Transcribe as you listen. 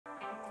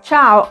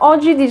Ciao,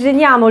 oggi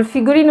disegniamo il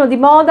figurino di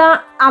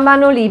moda a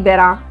mano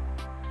libera.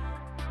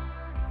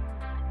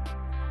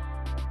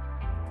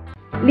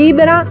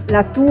 Libera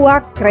la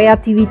tua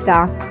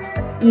creatività.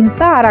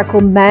 Impara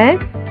con me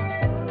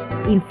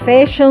il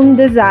fashion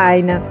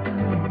design.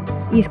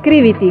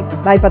 Iscriviti,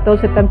 by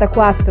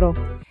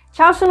Patoo.74.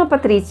 Ciao, sono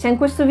Patrizia. In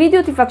questo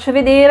video ti faccio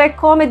vedere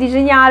come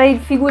disegnare il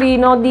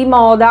figurino di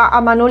moda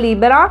a mano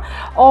libera.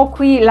 Ho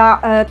qui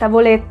la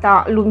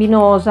tavoletta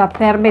luminosa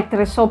per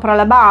mettere sopra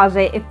la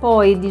base e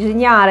poi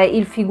disegnare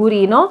il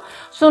figurino.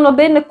 Sono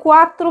ben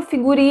 4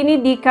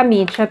 figurini di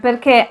camicie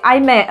perché,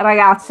 ahimè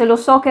ragazze, lo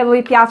so che a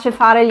voi piace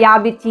fare gli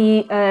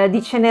abiti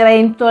di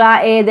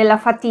Cenerentola e della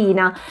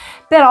Fatina,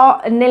 però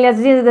nelle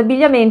aziende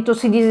d'abbigliamento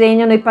si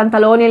disegnano i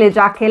pantaloni, le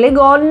giacche e le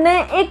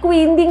gonne, e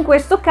quindi in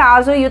questo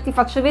caso io ti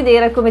faccio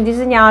vedere come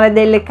disegnare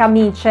delle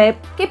camicie,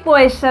 che può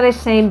essere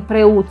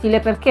sempre utile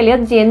perché le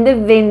aziende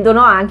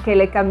vendono anche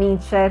le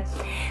camicie.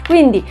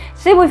 Quindi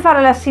se vuoi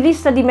fare la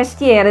stilista di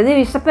mestiere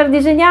devi saper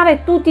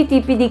disegnare tutti i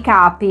tipi di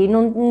capi,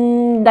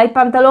 dai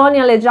pantaloni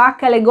alle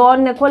giacche alle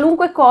gonne,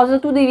 qualunque cosa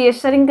tu devi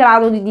essere in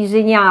grado di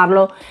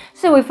disegnarlo.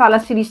 Se vuoi fare la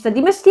stilista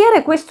di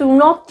mestiere, questo è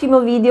un ottimo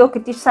video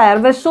che ti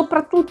serve,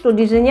 soprattutto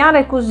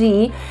disegnare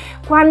così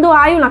quando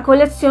hai una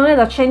collezione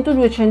da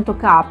 100-200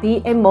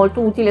 capi, è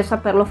molto utile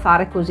saperlo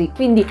fare così.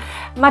 Quindi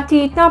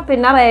matita,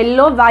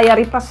 pennarello, vai a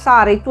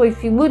ripassare i tuoi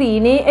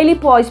figurini e li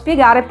puoi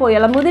spiegare poi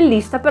alla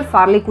modellista per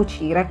farli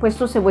cucire.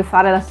 Questo se vuoi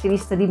fare la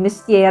stilista di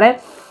mestiere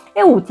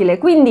è utile.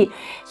 Quindi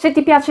se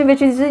ti piace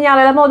invece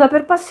disegnare la moda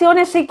per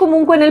passione, sei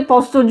comunque nel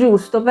posto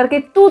giusto,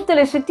 perché tutte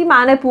le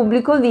settimane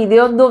pubblico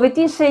video dove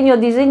ti insegno a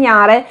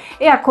disegnare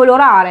e a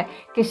colorare,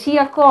 che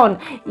sia con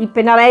i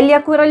pennarelli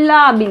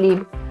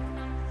acquerellabili,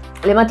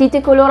 le matite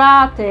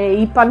colorate,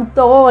 i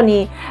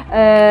pantoni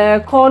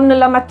con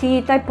la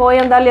matita e poi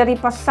andarli a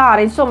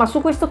ripassare. Insomma, su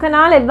questo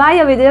canale vai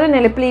a vedere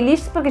nelle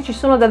playlist perché ci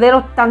sono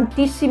davvero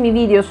tantissimi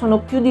video, sono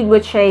più di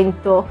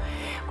 200.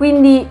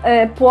 Quindi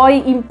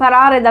puoi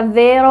imparare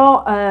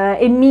davvero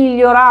e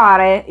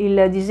migliorare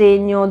il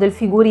disegno del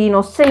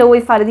figurino se lo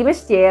vuoi fare di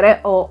mestiere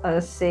o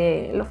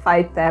se lo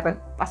fai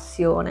per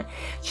passione.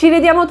 Ci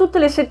vediamo tutte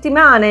le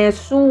settimane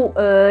su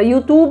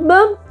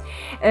YouTube,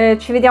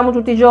 ci vediamo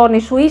tutti i giorni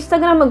su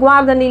Instagram.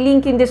 Guarda nei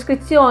link in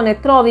descrizione,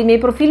 trovi i miei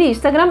profili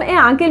Instagram e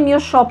anche il mio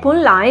shop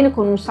online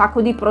con un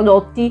sacco di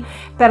prodotti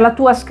per la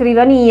tua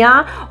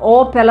scrivania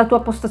o per la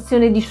tua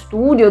postazione di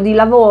studio, di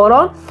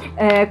lavoro,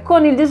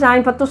 con il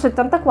design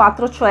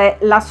Patoo.74, cioè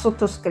la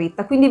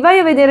sottoscritta. Quindi vai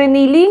a vedere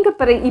nei link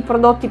per i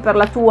prodotti per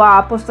la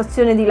tua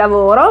postazione di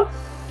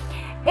lavoro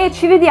e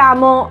ci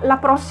vediamo la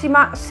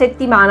prossima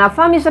settimana.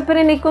 Fammi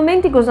sapere nei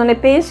commenti cosa ne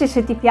pensi,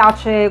 se ti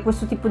piace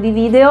questo tipo di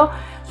video,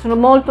 sono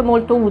molto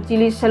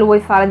utili se lo vuoi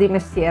fare di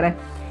mestiere.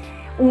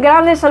 Un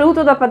grande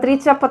saluto da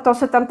Patrizia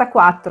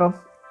Patoo.74.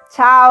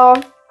 Ciao!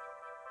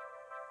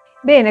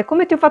 Bene,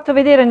 come ti ho fatto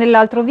vedere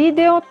nell'altro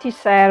video, ti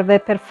serve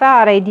per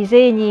fare i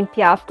disegni in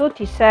piatto,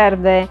 ti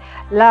serve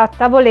la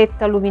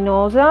tavoletta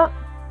luminosa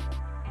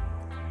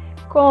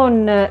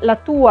con la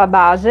tua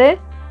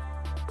base.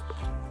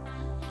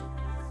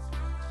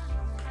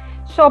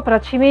 Sopra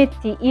ci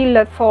metti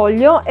il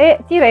foglio e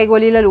ti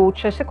regoli la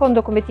luce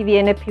secondo come ti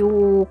viene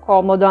più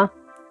comoda,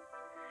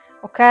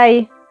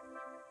 ok?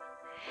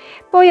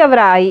 Poi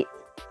avrai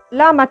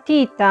la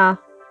matita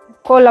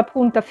con la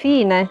punta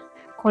fine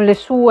con le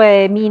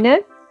sue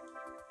mine,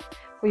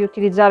 puoi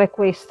utilizzare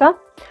questa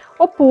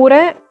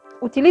oppure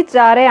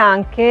utilizzare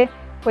anche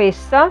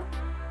questa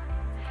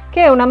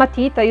che è una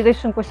matita. Io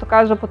adesso in questo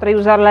caso potrei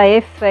usare la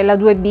F, la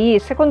 2B,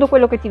 secondo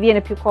quello che ti viene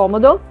più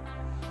comodo,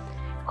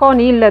 con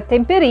il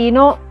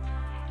temperino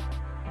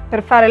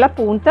per fare la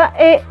punta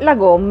e la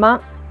gomma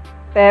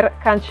per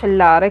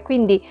cancellare.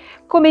 Quindi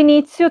come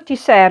inizio ti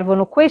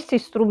servono questi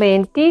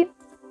strumenti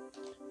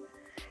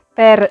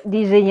per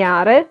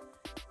disegnare.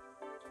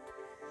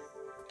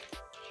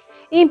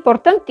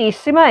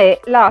 Importantissima è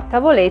la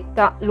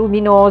tavoletta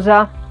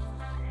luminosa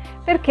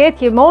perché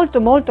ti è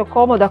molto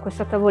comoda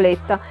questa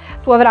tavoletta.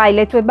 Tu avrai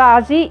le tue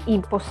basi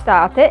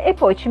impostate e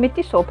poi ci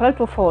metti sopra il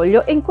tuo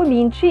foglio e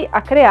incominci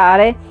a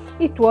creare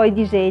i tuoi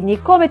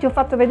disegni. Come ti ho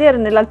fatto vedere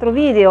nell'altro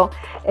video,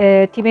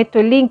 ti metto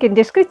il link in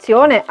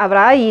descrizione,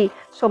 avrai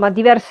insomma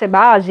diverse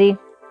basi.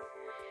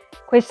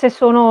 Queste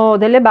sono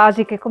delle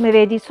basi che, come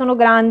vedi, sono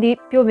grandi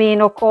più o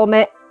meno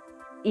come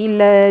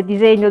il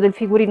disegno del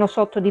figurino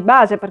sotto di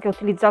base, perché ho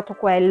utilizzato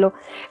quello.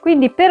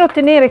 Quindi per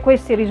ottenere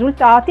questi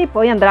risultati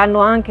poi andranno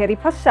anche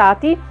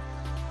ripassati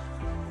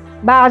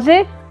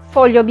base,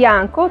 foglio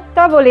bianco,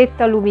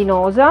 tavoletta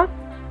luminosa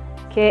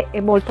che è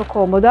molto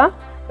comoda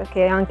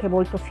perché è anche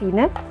molto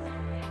fine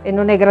e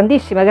non è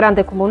grandissima, è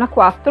grande come una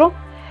 4,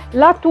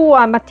 la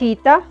tua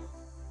matita,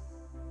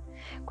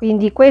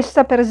 quindi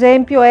questa per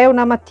esempio è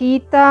una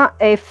matita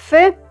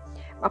F,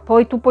 ma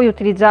poi tu puoi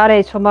utilizzare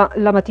insomma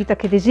la matita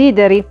che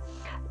desideri,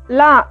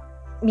 la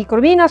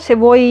micromina se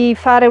vuoi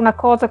fare una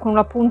cosa con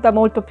una punta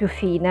molto più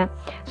fine,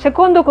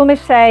 secondo come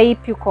sei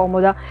più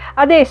comoda.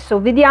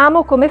 Adesso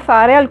vediamo come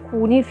fare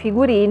alcuni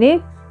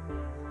figurini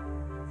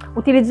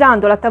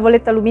utilizzando la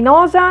tavoletta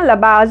luminosa, la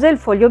base, il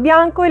foglio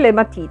bianco e le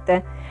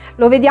matite.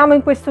 lo vediamo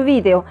in questo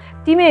video.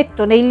 Ti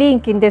metto nei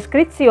link in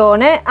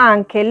descrizione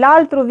anche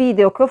l'altro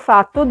video che ho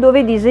fatto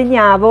dove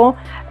disegnavo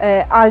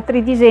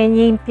altri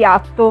disegni in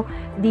piatto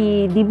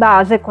di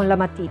base con la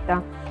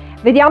matita.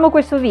 Vediamo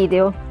questo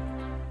video.